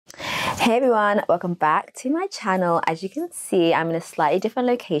Hey everyone, welcome back to my channel. As you can see, I'm in a slightly different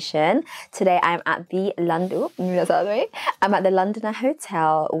location. Today I'm at the I'm at the Londoner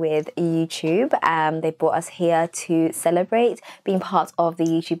Hotel with YouTube. They brought us here to celebrate being part of the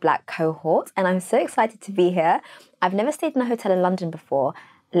YouTube Black cohort, and I'm so excited to be here. I've never stayed in a hotel in London before,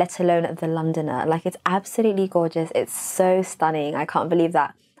 let alone the Londoner. Like, it's absolutely gorgeous. It's so stunning. I can't believe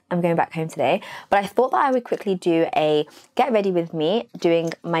that I'm going back home today, but I thought that I would quickly do a get ready with me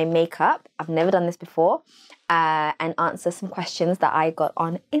doing my makeup. I've never done this before, and answer some questions that I got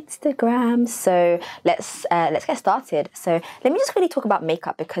on Instagram. So let's get started. So let me just really talk about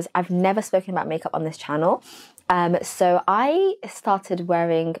makeup because I've never spoken about makeup on this channel. So I started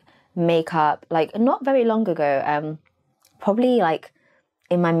wearing makeup like not very long ago, probably like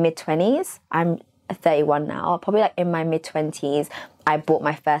in my mid-20s. I'm 31 now, probably like in my mid-20s. I bought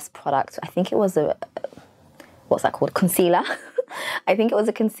my first product. I think it was what's that called? Concealer. I think it was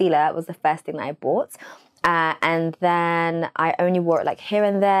a concealer. It was the first thing that I bought. And then I only wore it like here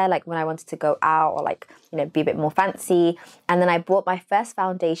and there, like when I wanted to go out or like, you know, be a bit more fancy. And then I bought my first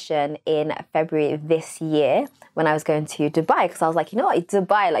foundation in February this year when I was going to Dubai, because I was like, you know what,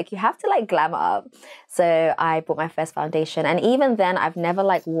 Dubai, like you have to like glam up. So I bought my first foundation. And even then I've never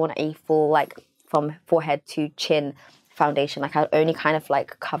like worn a full like from forehead to chin foundation. Like I only kind of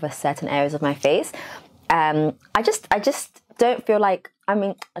like cover certain areas of my face. I just don't feel like, I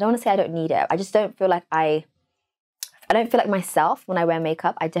mean, I don't want to say I don't need it. I just don't feel like I don't feel like myself when I wear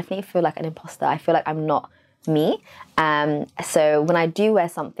makeup. I definitely feel like an imposter. I feel like I'm not me. So when I do wear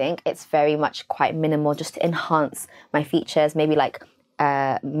something, it's very much quite minimal, just to enhance my features, maybe like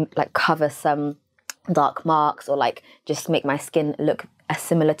cover some dark marks or like just make my skin look a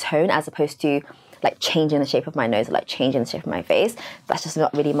similar tone, as opposed to like changing the shape of my nose or like changing the shape of my face. That's just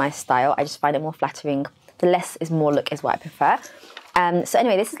not really my style. I just find it more flattering. The less is more look is what I prefer. So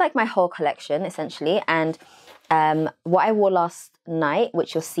anyway, this is like my whole collection essentially. And what I wore last night,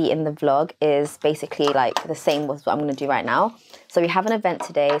 which you'll see in the vlog, is basically like the same as what I'm going to do right now. So we have an event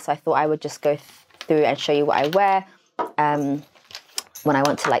today, so I thought I would just go through and show you what I wear when I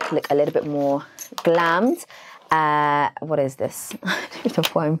want to like look a little bit more glammed. What is this?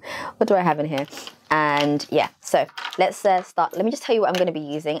 What do I have in here? And yeah, so let's start. Let me just tell you what I'm going to be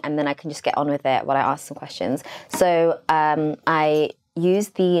using, and then I can just get on with it while I ask some questions. So I use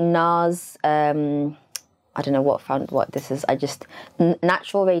the NARS, I don't know what this is. I just,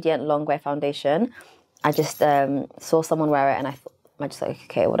 Natural Radiant Longwear Foundation. I just saw someone wear it and I thought, I just like,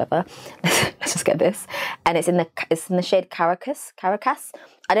 okay, whatever. Let's just get this. And it's in the shade Caracas.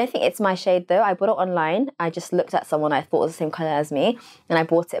 I don't think it's my shade though. I bought it online. I just looked at someone I thought was the same color as me, and I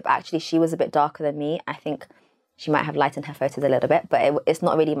bought it. But actually, she was a bit darker than me. I think she might have lightened her photos a little bit, but it's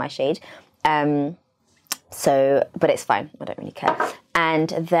not really my shade. But it's fine. I don't really care. And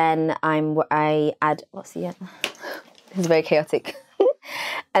then I add, what's the other? This is very chaotic.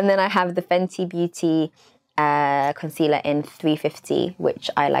 And then I have the Fenty Beauty concealer in 350, which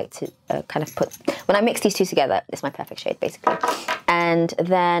I like to kind of put, when I mix these two together, it's my perfect shade basically. And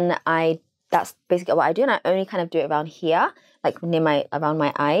then that's basically what I do, and I only kind of do it around here, like around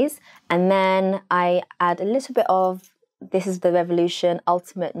my eyes. And then I add a little bit of, this is the Revolution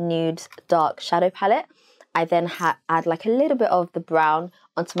Ultimate Nude Dark Shadow Palette. I then add like a little bit of the brown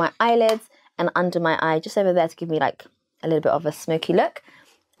onto my eyelids and under my eye, just over there, to give me like a little bit of a smoky look.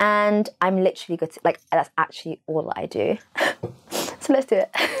 And I'm literally good to, like, that's actually all that I do. So let's do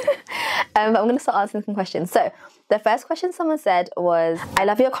it. But I'm going to start answering some questions. So the first question someone said was, I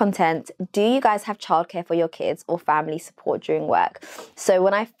love your content. Do you guys have childcare for your kids or family support during work? So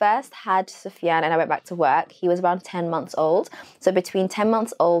when I first had Sufyan and I went back to work, he was around 10 months old. So between 10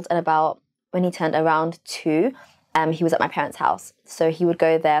 months old and about when he turned around 2, he was at my parents' house. So he would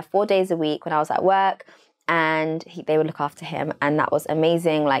go there 4 days a week when I was at work, and they would look after him, and that was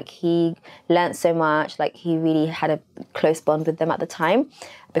amazing. Like, he learnt so much. Like, he really had a close bond with them at the time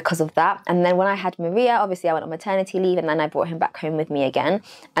because of that. And then when I had Maria, obviously I went on maternity leave, and then I brought him back home with me again.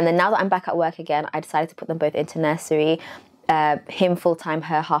 And then now that I'm back at work again, I decided to put them both into nursery, him full-time,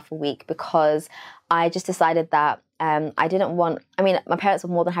 her half a week, because I just decided that I didn't want, I mean, my parents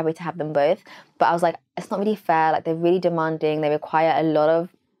were more than happy to have them both, but I was like, it's not really fair. Like, they're really demanding. They require a lot of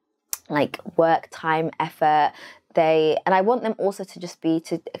like work time, effort. And I want them also to just be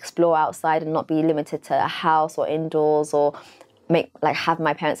to explore outside and not be limited to a house or indoors, or have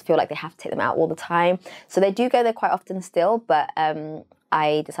my parents feel like they have to take them out all the time. So they do go there quite often still, but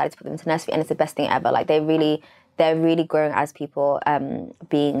I decided to put them into nursery, and it's the best thing ever. Like, they're really growing as people,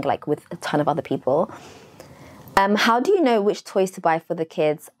 being like with a ton of other people. How do you know which toys to buy for the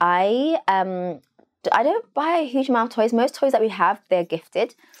kids? I don't buy a huge amount of toys. Most toys that we have, they're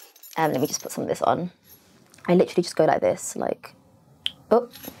gifted. Let me just put some of this on. I literally just go like this, like, oh,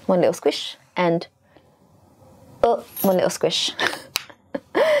 one little squish, and oh, one little squish.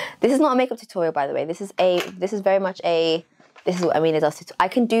 This is not a makeup tutorial, by the way. This is very much a, this is what Amina does. I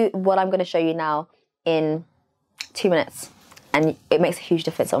can do what I'm going to show you now in 2 minutes, and it makes a huge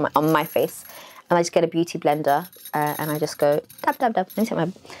difference on my face. And I just get a beauty blender, and I just go dab, dab, dab. Let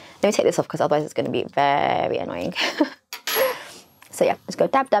me take this off, because otherwise it's going to be very annoying. So yeah, let's go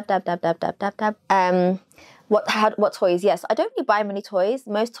dab, dab, dab, dab, dab, dab, dab, dab. What toys? Yes, I don't really buy many toys.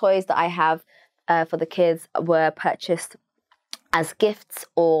 Most toys that I have for the kids were purchased as gifts,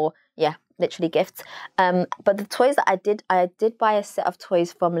 or yeah, literally gifts. But the toys that I did buy a set of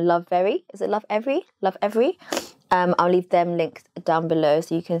toys from Lovevery. Is it Lovevery? Lovevery. I'll leave them linked down below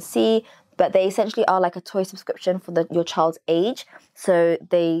so you can see. But they essentially are like a toy subscription for your child's age. So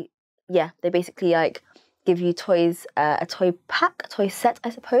they basically like give you toys, a toy pack, a toy set, I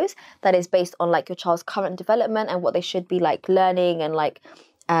suppose, that is based on like your child's current development and what they should be like learning, and like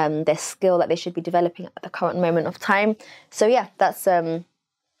their skill that they should be developing at the current moment of time. So yeah, that's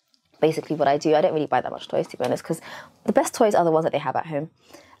basically what I do. I don't really buy that much toys, to be honest, because the best toys are the ones that they have at home.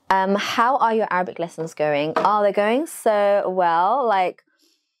 How are your Arabic lessons going? Oh, they're going so well. Like,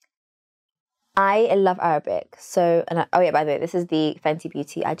 I love Arabic. So, oh yeah, by the way, this is the Fenty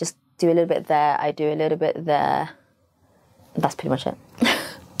Beauty. I just do a little bit there. I do a little bit there. That's pretty much it.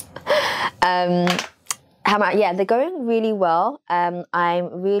 Yeah, they're going really well. I'm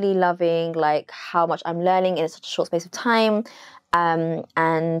really loving like how much I'm learning in such a short space of time.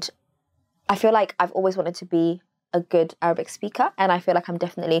 And I feel like I've always wanted to be a good Arabic speaker, and I feel like I'm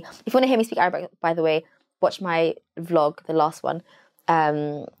definitely, if you want to hear me speak Arabic, by the way, watch my vlog, the last one.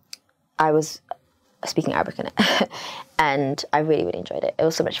 I was speaking Arabic in it, and I really, really enjoyed it. It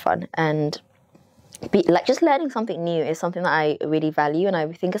was so much fun, and just learning something new is something that I really value, and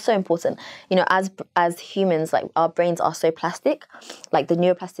I think is so important. You know, as humans, like our brains are so plastic. Like the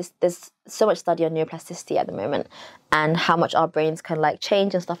neuroplasticity, there's so much study on neuroplasticity at the moment, and how much our brains can like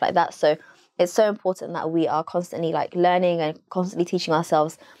change and stuff like that. So it's so important that we are constantly like learning and constantly teaching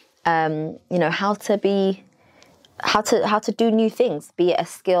ourselves, you know, how to do new things, be it a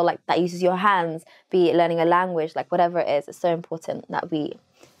skill like that uses your hands, be it learning a language, like whatever it is. It's so important that we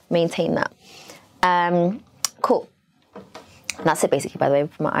maintain that. Cool. And that's it basically, by the way,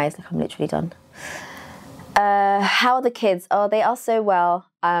 for my eyes. Like, I'm literally done. How are the kids? Oh, they are so well.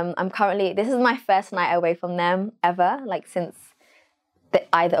 This is my first night away from them ever, like since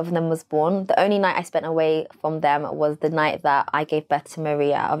either of them was born. The only night I spent away from them was the night that I gave birth to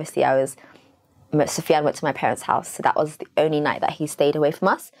Maria. Obviously, Sofian went to my parents' house, so that was the only night that he stayed away from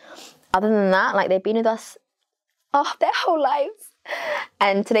us. Other than that, like, they've been with us their whole lives.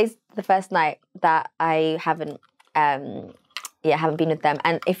 And today's the first night that I haven't been with them.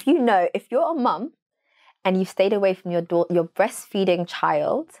 And if you're a mum and you've stayed away from your breastfeeding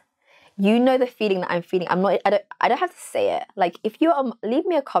child, you know the feeling that I'm feeling. I don't have to say it. Like, leave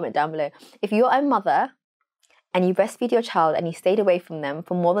me a comment down below. If you're a mother and you breastfeed your child and you stayed away from them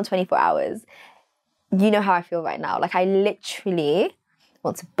for more than 24 hours, you know how I feel right now. Like, I literally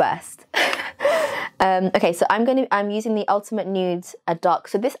want to burst. Okay, so I'm using the Ultimate Nudes Dark.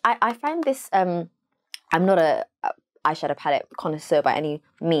 So this, I find this, I'm not a eyeshadow palette connoisseur by any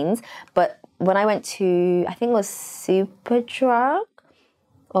means, but when I went to, I think it was Superdrug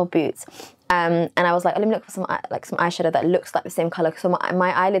or Boots, and I was like, let me look for some eyeshadow that looks like the same color. So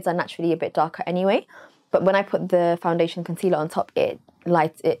my eyelids are naturally a bit darker anyway, but when I put the foundation concealer on top, it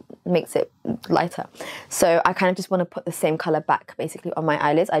makes it lighter. So I kind of just want to put the same color back basically on my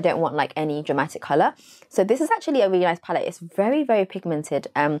eyelids. I don't want like any dramatic color. So this is actually a really nice palette. It's very, very pigmented.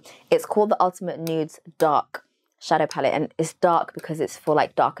 It's called the Ultimate Nudes Dark Shadow Palette, and it's dark because it's for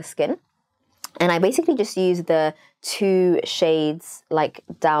like darker skin. And I basically just use the 2 shades like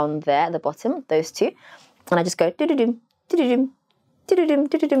down there at the bottom, those 2, and I just go do-do-doom, do-do-doom, do-do-doom,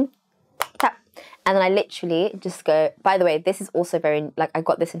 do-do-doom, tap. And then I literally just go, by the way, this is also very, like, I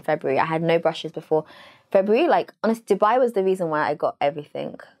got this in February. I had no brushes before February. Like, honestly, Dubai was the reason why I got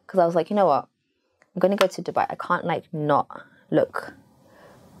everything. Because I was like, you know what? I'm going to go to Dubai. I can't, like, not look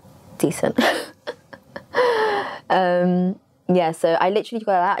decent. Yeah, so I literally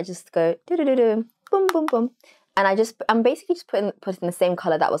go like that. I just go, do-do-do-do, boom, boom, boom. And I'm basically just putting the same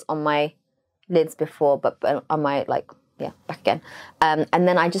colour that was on my lids before, but on my, like, yeah, back again. And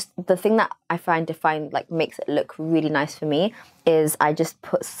then the thing that I find like makes it look really nice for me is I just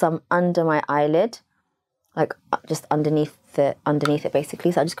put some under my eyelid, like just underneath it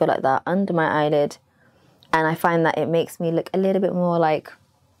basically. So I just go like that under my eyelid, and I find that it makes me look a little bit more like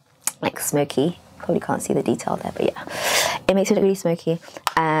smoky. Probably can't see the detail there, but yeah, It makes me look really smoky.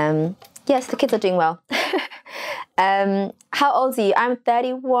 Yes, the kids are doing well. How old are you? I'm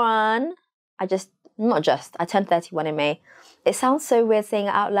 31. I turned 31 in May. It sounds so weird saying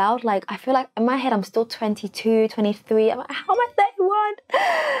it out loud. Like, I feel like in my head I'm still 22, 23. I'm like, how am I 31?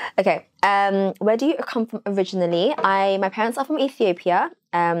 Okay, where do you come from originally? My parents are from Ethiopia,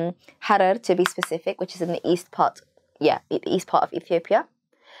 Harar to be specific, which is in the east part. Yeah, the east part of Ethiopia.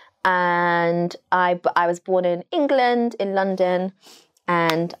 And I was born in England, in London,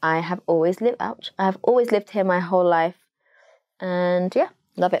 and I have always lived here my whole life. And yeah,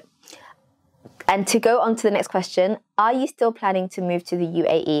 love it. And to go on to the next question, are you still planning to move to the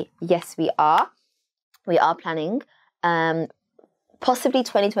UAE? Yes, we are. We are planning. Possibly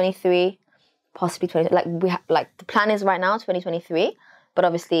 2023, possibly 20. The plan is right now 2023, but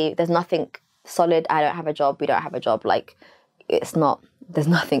obviously there's nothing solid. I don't have a job. We don't have a job. Like, there's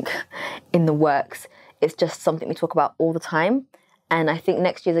nothing in the works. It's just something we talk about all the time. And I think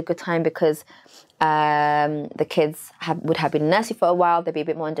next year is a good time because the kids would have been in nursery for a while. They'd be a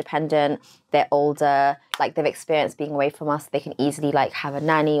bit more independent. They're older. Like, they've experienced being away from us. They can easily like have a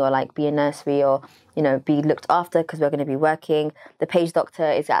nanny or like be in nursery or, you know, be looked after because we're going to be working. The page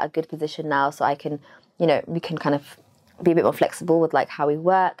doctor is at a good position now, so we can kind of be a bit more flexible with like how we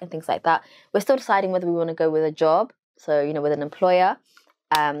work and things like that. We're still deciding whether we want to go with a job, so, you know, with an employer,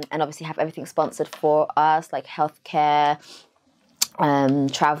 and obviously have everything sponsored for us, like healthcare,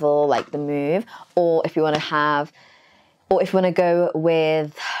 travel, like the move, or if you want to go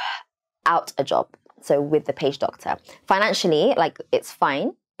without a job, so with the page doctor. Financially, like, it's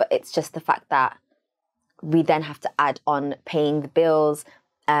fine, but it's just the fact that we then have to add on paying the bills,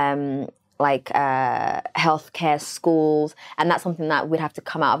 healthcare, schools, and that's something that would have to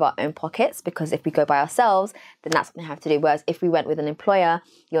come out of our own pockets, because if we go by ourselves, then that's something we have to do. Whereas if we went with an employer,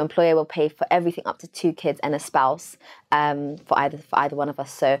 your employer will pay for everything up to 2 kids and a spouse, for either one of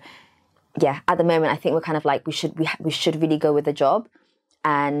us. So yeah, at the moment I think we're kind of like we should really go with the job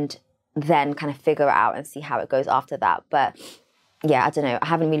and then kind of figure it out and see how it goes after that. But yeah, I don't know. I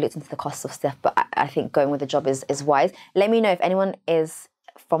haven't really looked into the costs of stuff, but I think going with the job is wise. Let me know if anyone is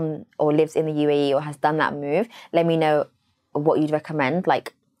from or lives in the UAE or has done that move. Let me know what you'd recommend.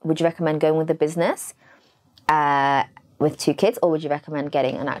 Like, would you recommend going with the business with 2 kids, or would you recommend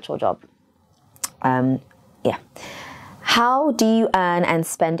getting an actual job? Yeah. How do you earn and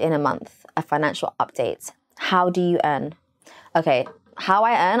spend in a month? A financial update. How do you earn? Okay, how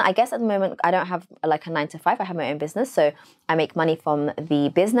I earn, I guess at the moment I don't have like a 9 to 5. I have my own business, so I make money from the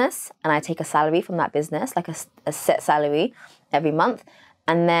business and I take a salary from that business, like a set salary every month.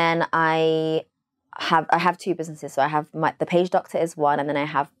 And then I have 2 businesses. So I have the page doctor is one, and then I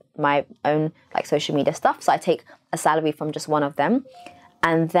have my own like social media stuff. So I take a salary from just one of them.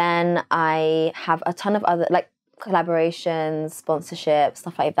 And then I have a ton of other like collaborations, sponsorships,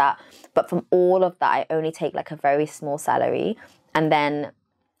 stuff like that. But from all of that, I only take like a very small salary. And then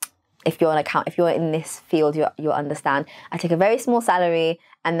if you're in this field, you'll understand. I take a very small salary,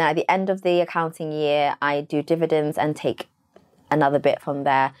 and then at the end of the accounting year, I do dividends and take another bit from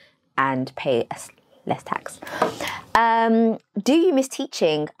there and pay less tax. Do you miss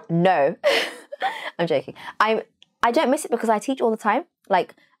teaching? No. I'm joking. I don't miss it because I teach all the time.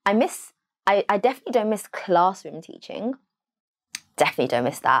 Like, I definitely don't miss classroom teaching. Definitely don't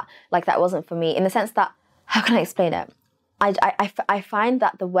miss that. Like, that wasn't for me in the sense that, how can I explain it? I find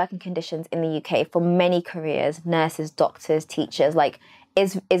that the working conditions in the UK for many careers, nurses, doctors, teachers, like,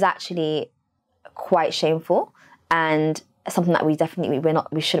 is actually quite shameful and something that we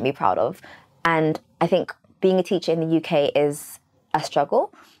shouldn't be proud of. And I think being a teacher in the UK is a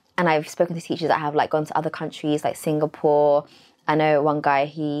struggle. And I've spoken to teachers that have like gone to other countries like Singapore. I know one guy,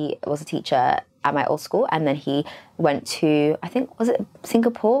 he was a teacher at my old school, and then he went to, I think, was it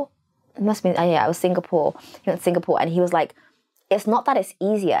Singapore? It must have been, yeah, it was Singapore. He went to Singapore, and he was like, it's not that it's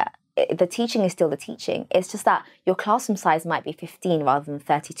easier. The teaching is still the teaching. It's just that your classroom size might be 15 rather than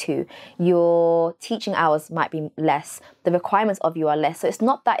 32. Your teaching hours might be less. The requirements of you are less. So it's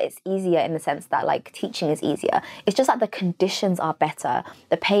not that it's easier in the sense that like teaching is easier. It's just that the conditions are better.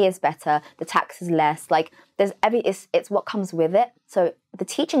 The pay is better. The tax is less. Like it's what comes with it. So the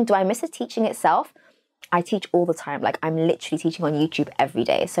teaching, do I miss the teaching itself? I teach all the time. Like, I'm literally teaching on YouTube every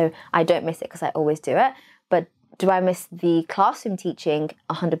day. So I don't miss it because I always do it. But do I miss the classroom teaching?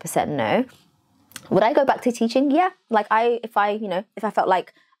 100% no. Would I go back to teaching? Yeah. Like, if I felt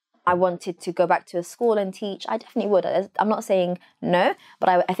like I wanted to go back to a school and teach, I definitely would. I'm not saying no,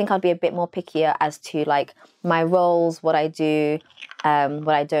 but I think I'd be a bit more pickier as to like my roles, what I do,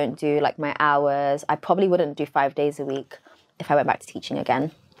 what I don't do, like my hours. I probably wouldn't do 5 days a week if I went back to teaching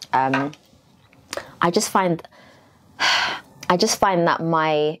again. I just find I just find that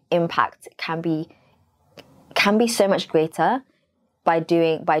my impact can be so much greater by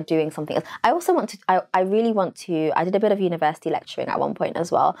doing something else. I also want to, I really want to, I did a bit of university lecturing at one point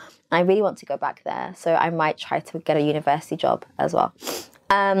as well. And I really want to go back there. So I might try to get a university job as well.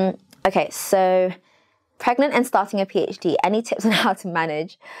 Okay, so pregnant and starting a PhD. Any tips on how to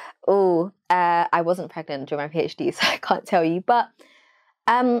manage? Oh, I wasn't pregnant during my PhD, so I can't tell you. But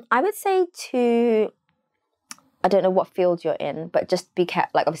I would say I don't know what field you're in, but just be careful.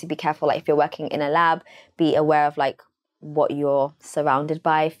 Like, obviously be careful. Like, if you're working in a lab, be aware of like what you're surrounded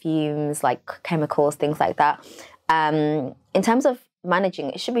by, fumes, like chemicals, things like that. In terms of managing,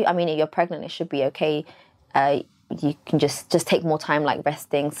 it should be, I mean, if you're pregnant, it should be okay. You can just take more time, like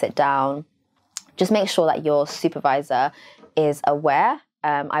resting, sit down. Just make sure that your supervisor is aware.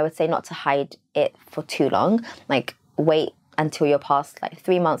 I would say not to hide it for too long. Like, wait until you're past like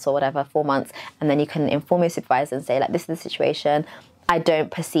 3 months or whatever, 4 months, and then you can inform your supervisor and say, like, this is the situation. I don't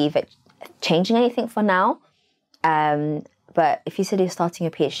perceive it changing anything for now. But if you said you're starting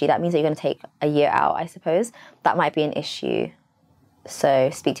a PhD, that means that you're going to take a year out, I suppose. That might be an issue. So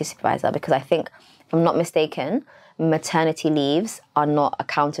speak to your supervisor, because I think, if I'm not mistaken, maternity leaves are not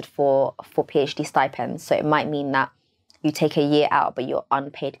accounted for PhD stipends. So it might mean that you take a year out, but you're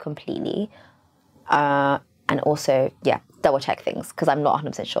unpaid completely. And also, yeah, double check things, because I'm not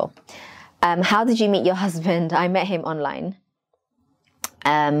 100% sure. How did you meet your husband? I met him online.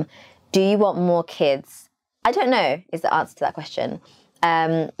 Do you want more kids? I don't know is the answer to that question.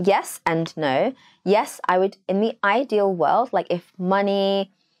 Yes and no. Yes, I would, in the ideal world, like if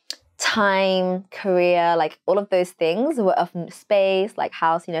money, time, career, like all of those things were of space, like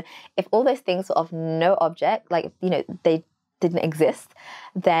house, you know, if all those things were of no object, like, you know, they didn't exist,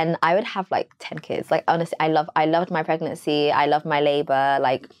 then I would have like 10 kids. Like, honestly, I loved my pregnancy. I loved my labor.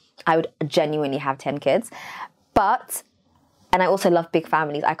 Like, I would genuinely have 10 kids. But, and I also love big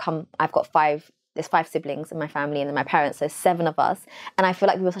families. I've got there's 5 siblings in my family, and then my parents, so 7 of us. And I feel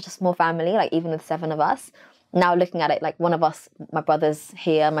like we were such a small family, like even with 7 of us. Now looking at it, like one of us, my brother's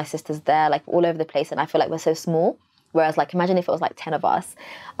here, my sister's there, like all over the place. And I feel like we're so small. Whereas like, imagine if it was like 10 of us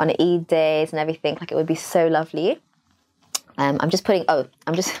on Eid days and everything, like it would be so lovely. Oh,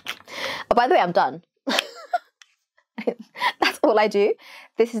 by the way, I'm done. That's all I do.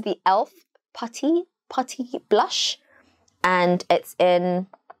 This is the e.l.f. Putty blush. And it's in,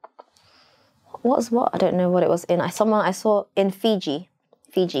 I don't know what it was in. I saw in Fiji.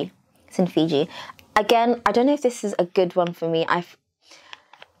 It's in Fiji. Again, I don't know if this is a good one for me. I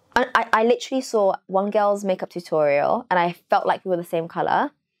literally saw one girl's makeup tutorial and I felt like we were the same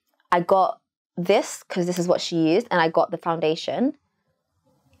colour. I got this because this is what she used, and I got the foundation,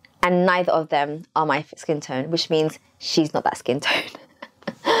 and neither of them are my skin tone, which means she's not that skin tone.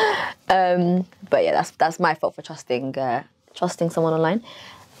 But yeah, that's my fault for trusting someone online.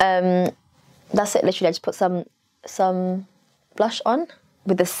 That's it. Literally, I just put some blush on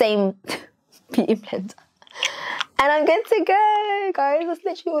with the same beauty blender, and I'm good to go, guys. That's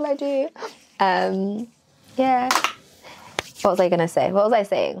literally all I do. Yeah. What was I gonna say? What was I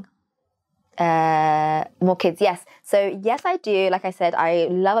saying? More kids, yes. So yes, I do. Like I said, I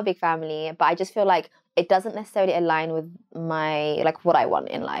love a big family, but I just feel like it doesn't necessarily align with what I want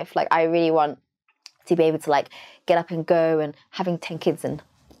in life. Like, I really want to be able to like get up and go, and having 10 kids and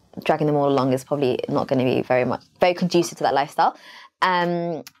dragging them all along is probably not going to be very conducive to that lifestyle.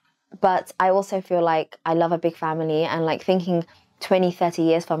 But I also feel like I love a big family, and like thinking 20, 30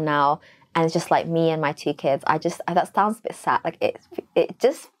 years from now, and it's just like me and my 2 kids, that sounds a bit sad. Like it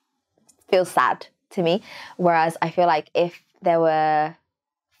just feels sad to me. Whereas I feel like if there were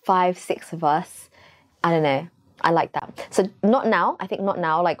 5, 6 of us, I don't know, I like that. So not now, I think not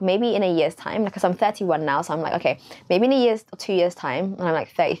now, like maybe in a year's time, because I'm 31 now, so I'm like, okay, maybe in a year's or 2 years time, when I'm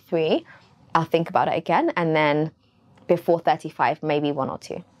like 33, I'll think about it again, and then before 35, maybe 1 or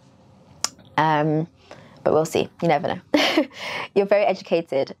 2. But we'll see, you never know. You're very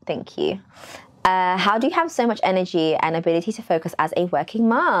educated, thank you. How do you have so much energy and ability to focus as a working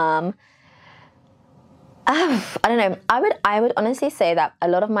mom? I don't know. I would honestly say that a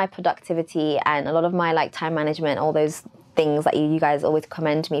lot of my productivity and a lot of my like time management, all those things that you guys always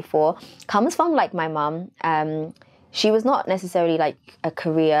commend me for, comes from like my mum. She was not necessarily like a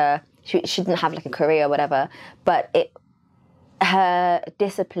career. She didn't have like a career or whatever, but her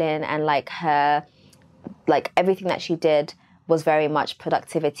discipline and like her like everything that she did was very much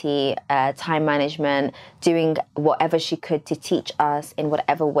productivity, time management, doing whatever she could to teach us in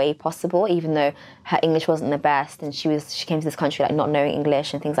whatever way possible, even though her English wasn't the best, and she came to this country like not knowing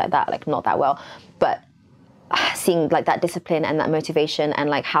English and things like that, like not that well. But seeing like that discipline and that motivation and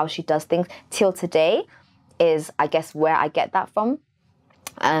like how she does things till today is, I guess, where I get that from.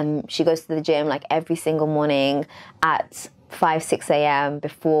 She goes to the gym like every single morning at 5, 6 a.m.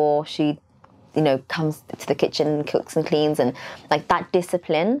 before she, you know, comes to the kitchen, cooks and cleans. And like that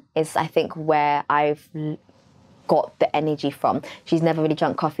discipline is, I think, where I've got the energy from. She's never really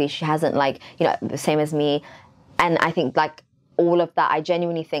drunk coffee. She hasn't, like, you know, the same as me. And I think like all of that, I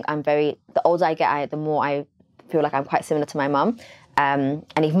genuinely think the older I get, the more I feel like I'm quite similar to my mum. And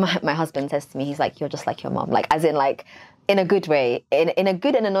even my husband says to me, he's like, you're just like your mum. Like, as in like, in a good way, in a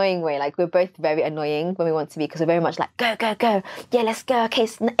good and annoying way. Like, we're both very annoying when we want to be, because we're very much like, go, go, go. Yeah, let's go. Okay,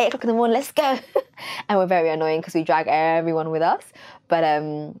 it's 8 o'clock in the morning, let's go. And we're very annoying because we drag everyone with us. But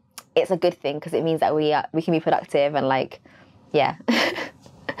it's a good thing because it means that we can be productive and like, yeah,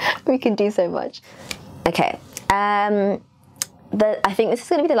 we can do so much. Okay. I think this is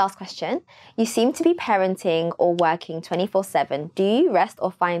going to be the last question. You seem to be parenting or working 24/7. Do you rest or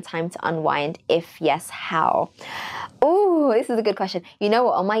find time to unwind? If yes, how? Oh, this is a good question. You know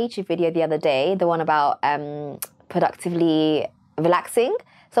what? On my YouTube video the other day, the one about productively relaxing,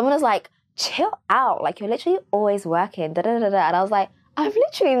 someone was like, chill out. Like, you're literally always working. Da, da, da, da. And I was like, I'm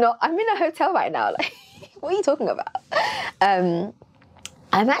literally not. I'm in a hotel right now. Like, what are you talking about?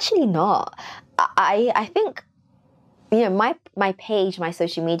 I'm actually not. I think, you know, my page, my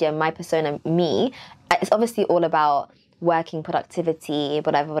social media, my persona, me, it's obviously all about working, productivity,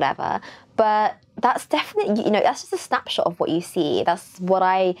 whatever. But that's definitely, you know, that's just a snapshot of what you see. That's what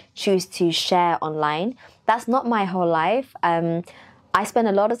I choose to share online. That's not my whole life. I spend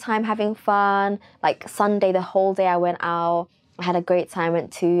a lot of time having fun. Like Sunday, the whole day I went out. I had a great time,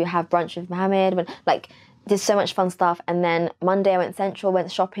 went to have brunch with Mohammed, did so much fun stuff. And then Monday I went central,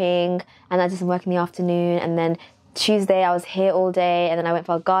 went shopping, and I did some work in the afternoon. And then Tuesday I was here all day, and then I went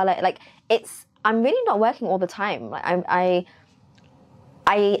for a gala. Like, I'm really not working all the time. Like, I'm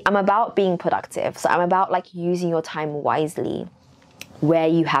about being productive. So I'm about like using your time wisely where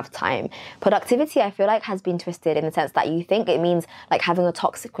you have time. Productivity, I feel like, has been twisted in the sense that you think it means like having a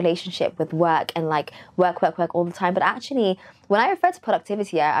toxic relationship with work and like work all the time. But actually, when I refer to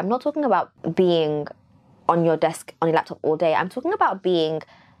productivity, I'm not talking about being on your desk, on your laptop all day. I'm talking about being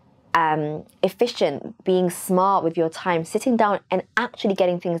efficient, being smart with your time, sitting down and actually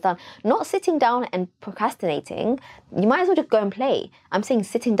getting things done. Not sitting down and procrastinating. You might as well just go and play. I'm saying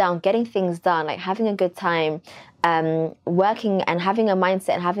sitting down, getting things done, like having a good time, working and having a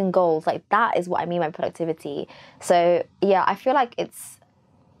mindset and having goals. Like, that is what I mean by productivity. So yeah, I feel like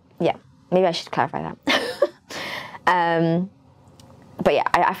yeah, maybe I should clarify that. But yeah,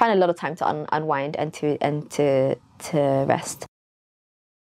 I find a lot of time to unwind and to rest.